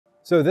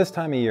So this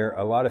time of year,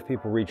 a lot of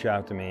people reach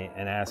out to me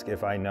and ask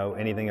if I know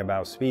anything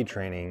about speed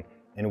training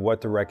and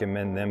what to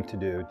recommend them to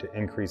do to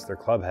increase their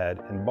club head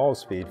and ball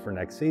speed for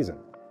next season.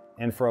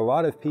 And for a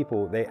lot of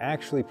people, they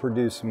actually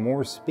produce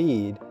more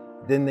speed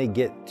than they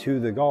get to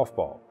the golf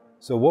ball.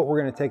 So what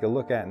we're going to take a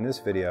look at in this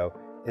video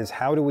is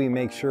how do we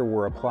make sure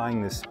we're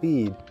applying the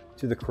speed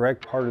to the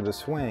correct part of the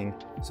swing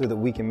so that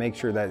we can make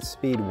sure that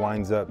speed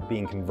winds up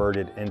being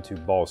converted into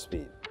ball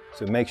speed.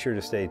 So make sure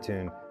to stay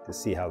tuned to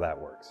see how that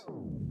works.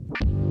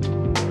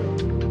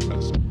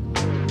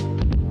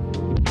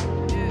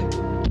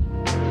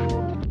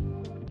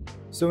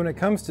 So when it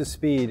comes to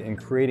speed and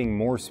creating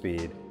more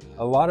speed,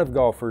 a lot of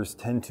golfers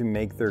tend to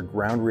make their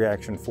ground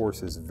reaction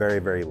forces very,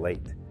 very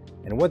late.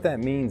 And what that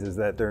means is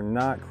that they're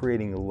not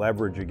creating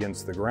leverage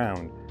against the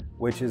ground,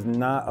 which is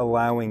not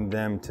allowing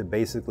them to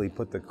basically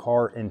put the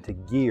car into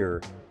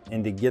gear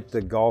and to get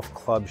the golf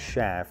club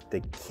shaft to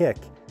kick,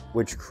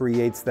 which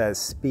creates that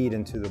speed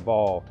into the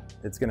ball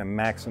that's going to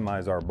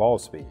maximize our ball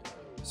speed.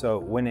 So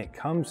when it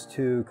comes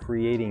to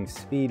creating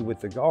speed with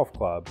the golf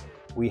club,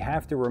 we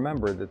have to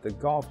remember that the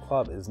golf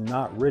club is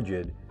not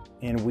rigid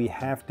and we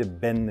have to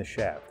bend the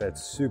shaft.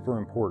 That's super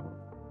important.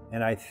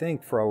 And I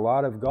think for a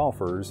lot of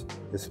golfers,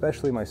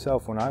 especially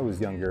myself when I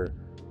was younger,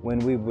 when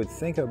we would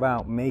think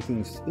about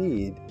making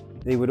speed,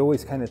 they would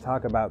always kind of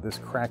talk about this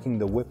cracking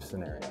the whip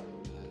scenario.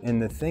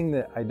 And the thing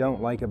that I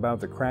don't like about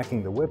the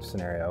cracking the whip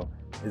scenario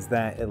is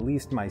that, at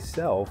least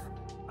myself,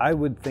 I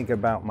would think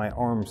about my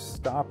arms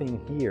stopping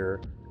here,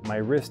 my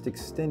wrist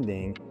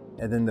extending,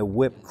 and then the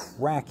whip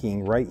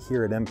cracking right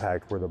here at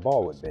impact where the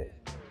ball would be.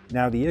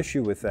 Now the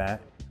issue with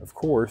that, of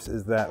course,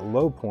 is that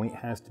low point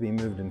has to be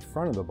moved in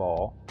front of the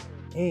ball,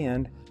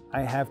 and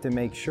I have to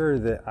make sure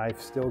that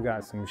I've still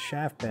got some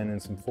shaft bend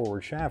and some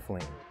forward shaft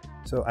lean.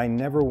 So I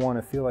never want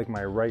to feel like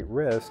my right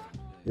wrist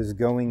is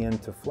going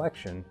into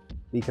flexion,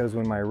 because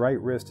when my right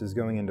wrist is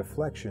going into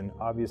flexion,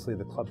 obviously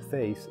the club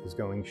face is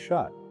going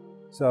shut.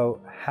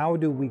 So how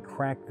do we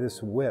crack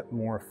this whip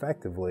more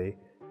effectively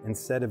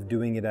instead of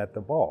doing it at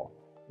the ball?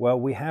 Well,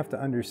 we have to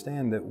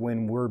understand that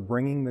when we're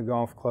bringing the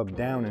golf club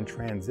down in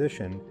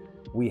transition,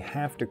 we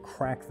have to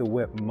crack the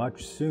whip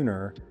much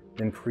sooner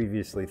than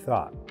previously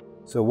thought.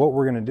 So what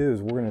we're going to do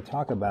is we're going to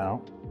talk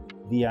about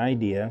the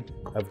idea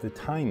of the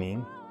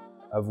timing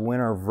of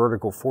when our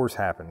vertical force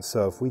happens.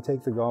 So if we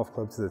take the golf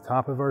club to the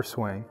top of our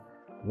swing,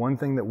 one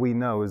thing that we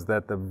know is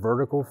that the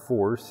vertical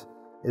force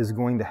is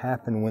going to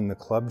happen when the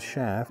club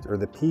shaft, or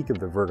the peak of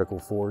the vertical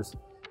force,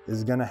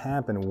 is going to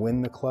happen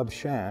when the club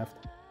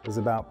shaft is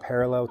about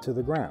parallel to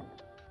the ground.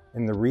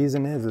 And the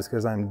reason is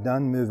because I'm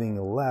done moving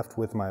left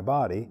with my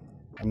body.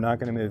 I'm not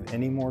going to move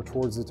any more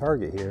towards the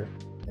target here.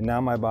 And now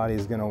my body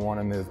is going to want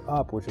to move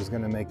up, which is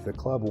going to make the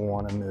club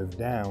want to move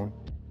down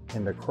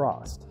and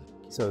across.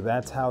 So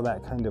that's how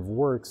that kind of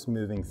works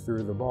moving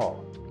through the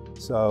ball.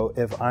 So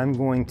if I'm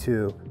going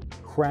to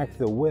crack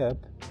the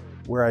whip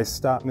where I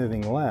stop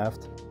moving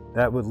left,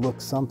 that would look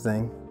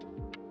something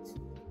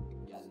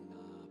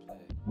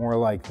more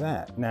like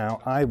that.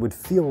 Now, I would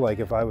feel like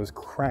if I was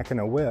cracking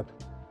a whip,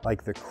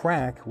 like the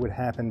crack would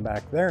happen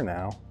back there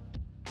now.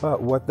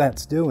 But what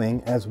that's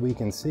doing, as we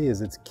can see,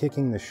 is it's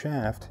kicking the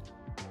shaft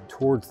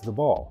towards the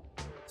ball.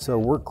 So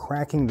we're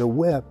cracking the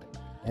whip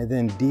and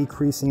then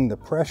decreasing the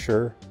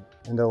pressure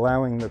and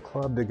allowing the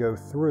club to go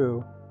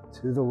through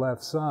to the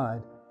left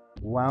side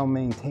while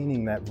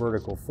maintaining that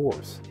vertical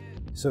force.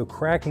 So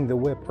cracking the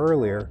whip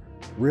earlier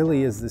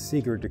really is the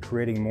secret to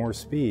creating more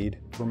speed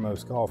for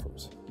most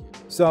golfers.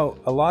 So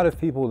a lot of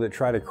people that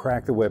try to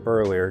crack the whip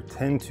earlier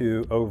tend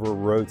to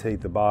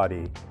over-rotate the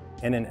body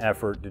in an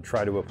effort to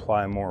try to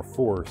apply more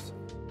force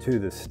to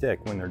the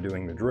stick when they're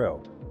doing the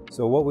drill.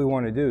 So what we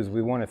want to do is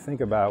we want to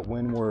think about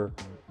when we're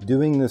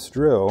doing this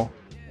drill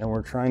and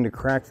we're trying to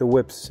crack the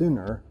whip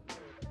sooner,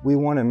 we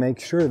want to make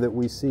sure that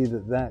we see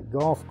that that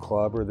golf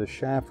club or the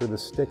shaft or the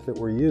stick that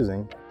we're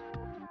using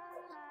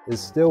is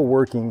still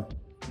working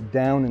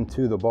down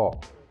into the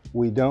ball.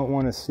 We don't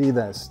want to see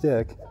that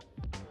stick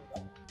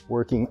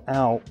working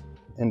out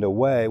and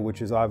away,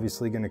 which is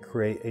obviously going to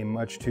create a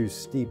much too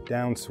steep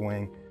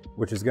downswing,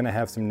 which is going to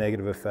have some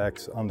negative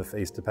effects on the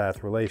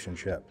face-to-path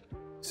relationship.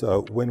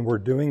 So when we're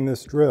doing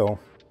this drill,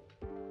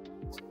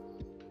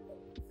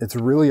 it's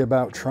really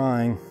about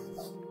trying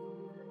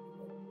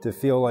to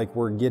feel like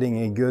we're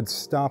getting a good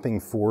stopping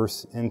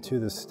force into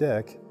the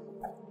stick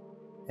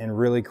and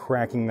really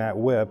cracking that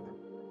whip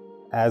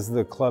as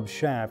the club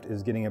shaft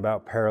is getting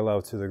about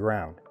parallel to the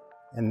ground.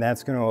 And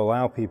that's going to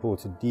allow people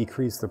to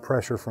decrease the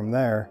pressure from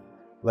there,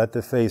 let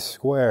the face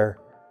square,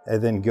 and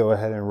then go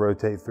ahead and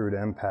rotate through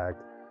to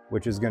impact,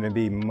 which is going to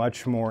be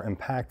much more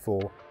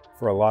impactful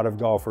for a lot of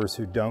golfers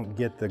who don't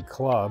get the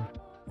club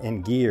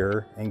in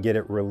gear and get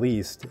it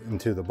released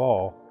into the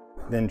ball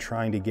than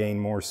trying to gain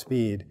more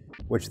speed,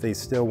 which they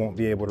still won't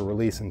be able to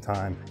release in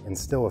time and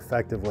still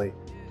effectively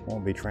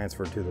won't be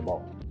transferred to the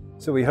ball.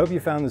 So we hope you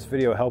found this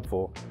video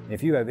helpful.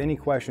 If you have any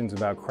questions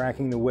about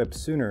cracking the whip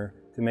sooner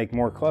to make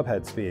more club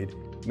head speed,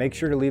 make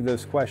sure to leave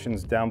those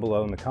questions down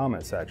below in the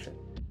comment section.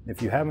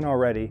 If you haven't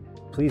already,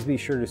 please be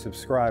sure to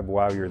subscribe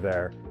while you're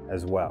there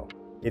as well.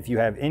 If you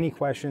have any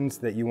questions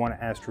that you want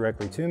to ask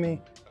directly to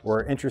me or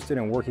are interested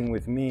in working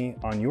with me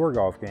on your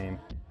golf game,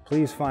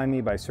 please find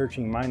me by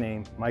searching my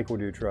name, Michael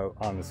Dutro,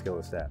 on the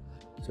Skillest app.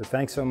 So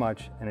thanks so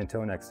much, and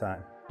until next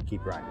time,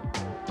 keep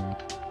grinding.